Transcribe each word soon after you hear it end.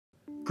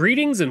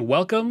Greetings and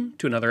welcome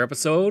to another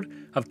episode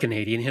of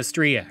Canadian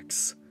History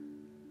Ehx.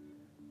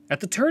 At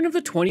the turn of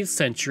the 20th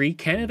century,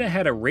 Canada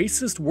had a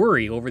racist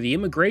worry over the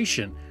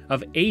immigration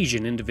of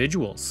Asian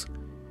individuals.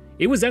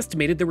 It was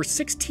estimated there were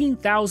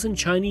 16,000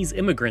 Chinese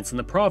immigrants in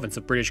the province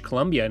of British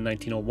Columbia in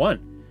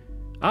 1901,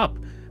 up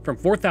from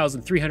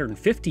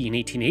 4,350 in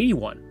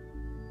 1881.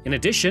 In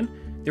addition,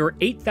 there were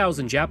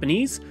 8,000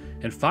 Japanese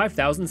and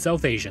 5,000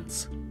 South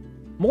Asians.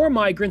 More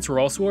migrants were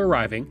also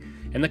arriving,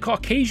 and the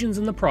Caucasians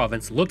in the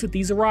province looked at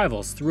these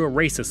arrivals through a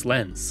racist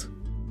lens.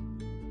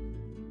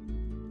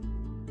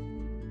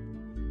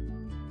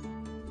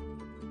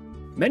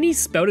 Many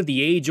spouted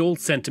the age-old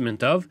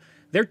sentiment of,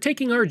 "They're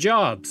taking our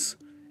jobs,"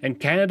 and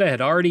Canada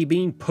had already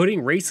been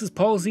putting racist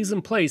policies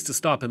in place to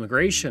stop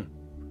immigration.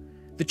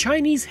 The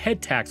Chinese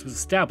head tax was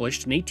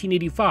established in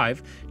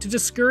 1885 to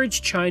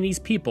discourage Chinese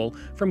people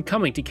from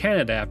coming to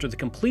Canada after the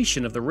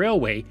completion of the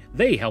railway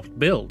they helped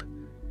build.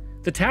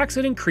 The tax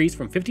had increased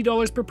from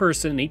 $50 per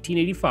person in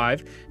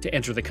 1885 to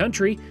enter the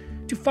country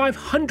to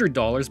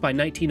 $500 by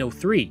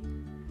 1903.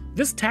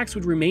 This tax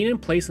would remain in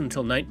place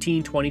until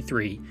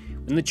 1923,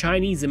 when the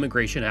Chinese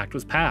Immigration Act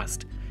was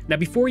passed. Now,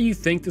 before you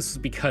think this was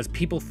because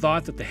people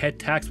thought that the head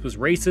tax was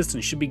racist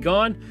and should be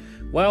gone,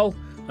 well,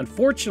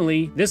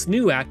 unfortunately, this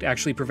new act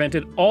actually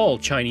prevented all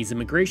Chinese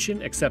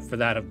immigration except for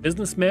that of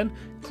businessmen,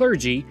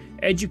 clergy,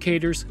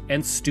 educators,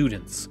 and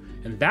students,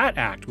 and that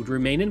act would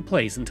remain in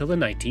place until the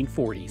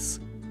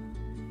 1940s.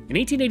 In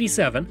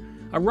 1887,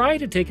 a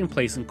riot had taken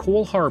place in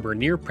Cole Harbour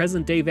near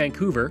present-day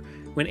Vancouver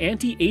when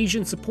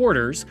anti-Asian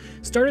supporters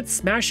started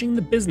smashing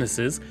the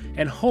businesses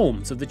and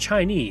homes of the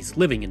Chinese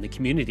living in the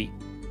community.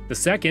 The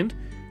second,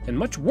 and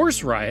much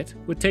worse riot,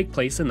 would take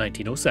place in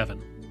 1907.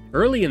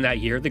 Early in that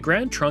year, the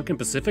Grand Trunk and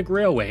Pacific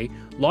Railway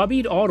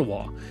lobbied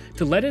Ottawa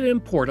to let it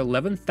import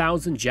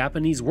 11,000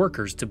 Japanese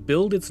workers to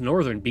build its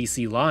northern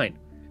BC line.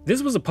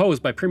 This was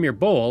opposed by Premier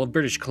Boal of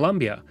British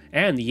Columbia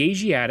and the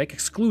Asiatic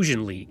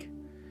Exclusion League.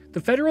 The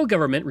federal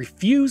government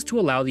refused to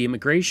allow the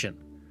immigration,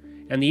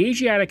 and the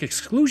Asiatic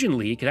Exclusion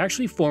League had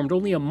actually formed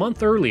only a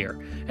month earlier,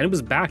 and it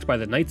was backed by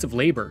the Knights of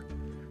Labour.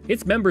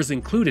 Its members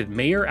included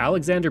Mayor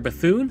Alexander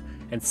Bethune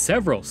and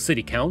several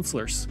city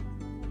councillors.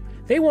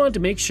 They wanted to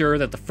make sure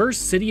that the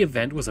first city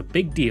event was a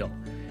big deal,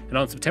 and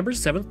on September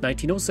 7,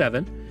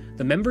 1907,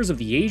 the members of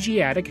the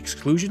Asiatic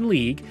Exclusion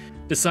League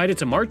decided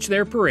to march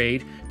their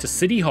parade to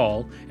City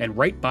Hall and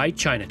right by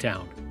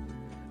Chinatown.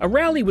 A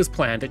rally was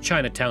planned at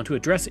Chinatown to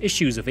address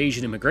issues of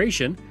Asian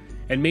immigration,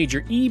 and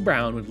Major E.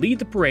 Brown would lead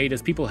the parade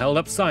as people held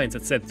up signs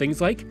that said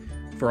things like,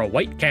 "For a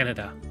White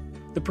Canada."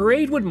 The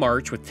parade would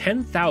march with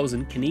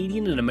 10,000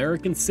 Canadian and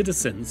American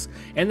citizens,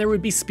 and there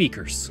would be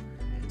speakers.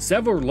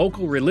 Several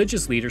local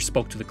religious leaders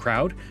spoke to the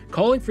crowd,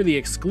 calling for the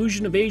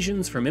exclusion of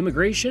Asians from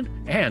immigration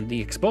and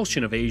the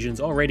expulsion of Asians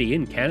already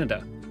in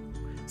Canada.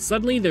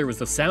 Suddenly there was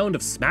the sound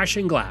of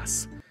smashing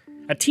glass.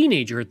 A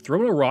teenager had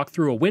thrown a rock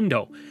through a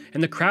window,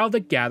 and the crowd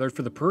that gathered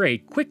for the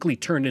parade quickly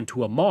turned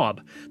into a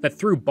mob that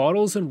threw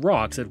bottles and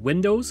rocks at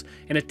windows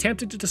and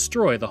attempted to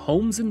destroy the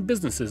homes and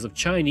businesses of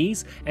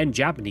Chinese and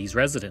Japanese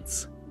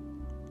residents.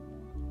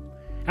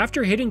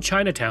 After hitting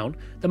Chinatown,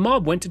 the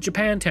mob went to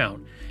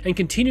Japantown and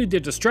continued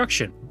their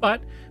destruction,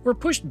 but were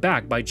pushed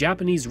back by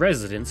Japanese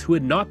residents who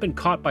had not been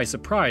caught by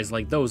surprise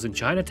like those in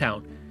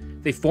Chinatown.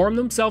 They formed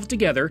themselves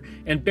together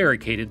and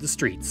barricaded the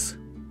streets.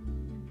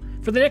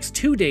 For the next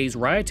 2 days,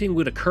 rioting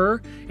would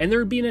occur, and there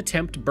would be an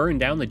attempt to burn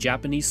down the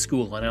Japanese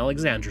school on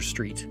Alexander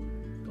Street.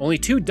 Only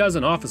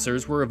 24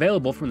 officers were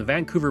available from the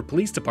Vancouver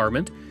Police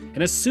Department,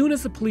 and as soon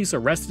as the police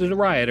arrested a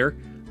rioter,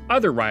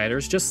 other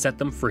rioters just set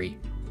them free.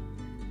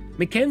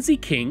 Mackenzie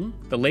King,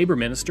 the Labour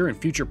Minister and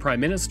future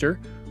Prime Minister,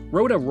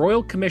 wrote a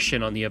royal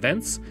commission on the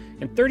events,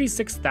 and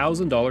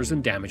 $36,000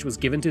 in damage was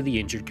given to the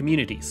injured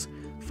communities,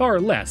 far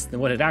less than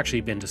what had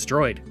actually been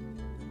destroyed.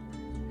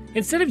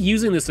 Instead of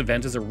using this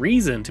event as a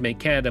reason to make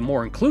Canada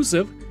more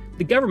inclusive,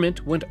 the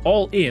government went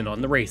all in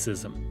on the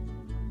racism.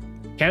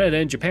 Canada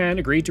and Japan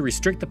agreed to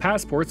restrict the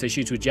passports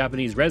issued to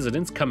Japanese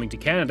residents coming to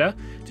Canada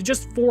to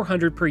just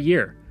 400 per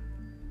year.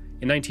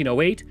 In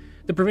 1908,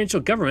 the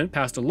provincial government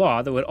passed a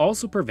law that would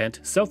also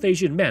prevent South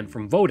Asian men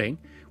from voting,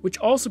 which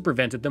also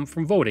prevented them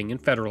from voting in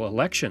federal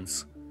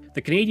elections. The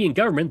Canadian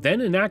government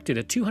then enacted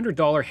a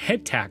 $200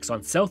 head tax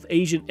on South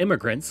Asian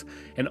immigrants,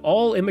 and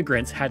all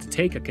immigrants had to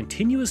take a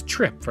continuous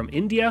trip from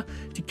India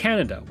to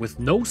Canada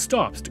with no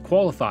stops to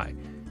qualify,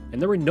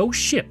 and there were no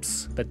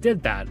ships that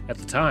did that at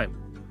the time.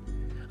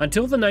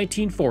 Until the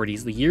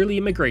 1940s, the yearly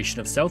immigration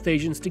of South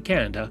Asians to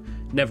Canada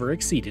never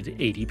exceeded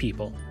 80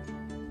 people.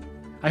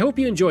 I hope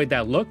you enjoyed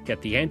that look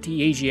at the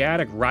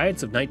anti-Asiatic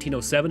riots of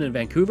 1907 in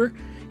Vancouver,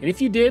 and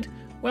if you did,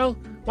 well,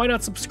 why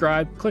not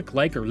subscribe, click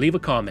like, or leave a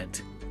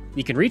comment.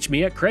 You can reach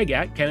me at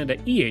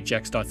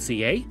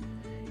craig@canadaehx.ca.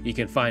 You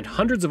can find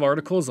hundreds of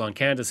articles on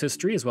Canada's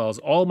history, as well as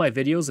all my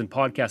videos and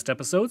podcast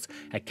episodes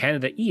at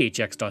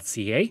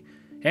canadaehx.ca.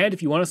 And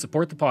if you want to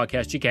support the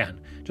podcast, you can.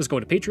 Just go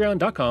to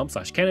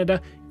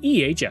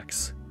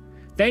patreon.com/canadaehx.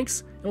 Thanks,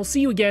 and we'll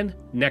see you again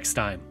next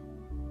time.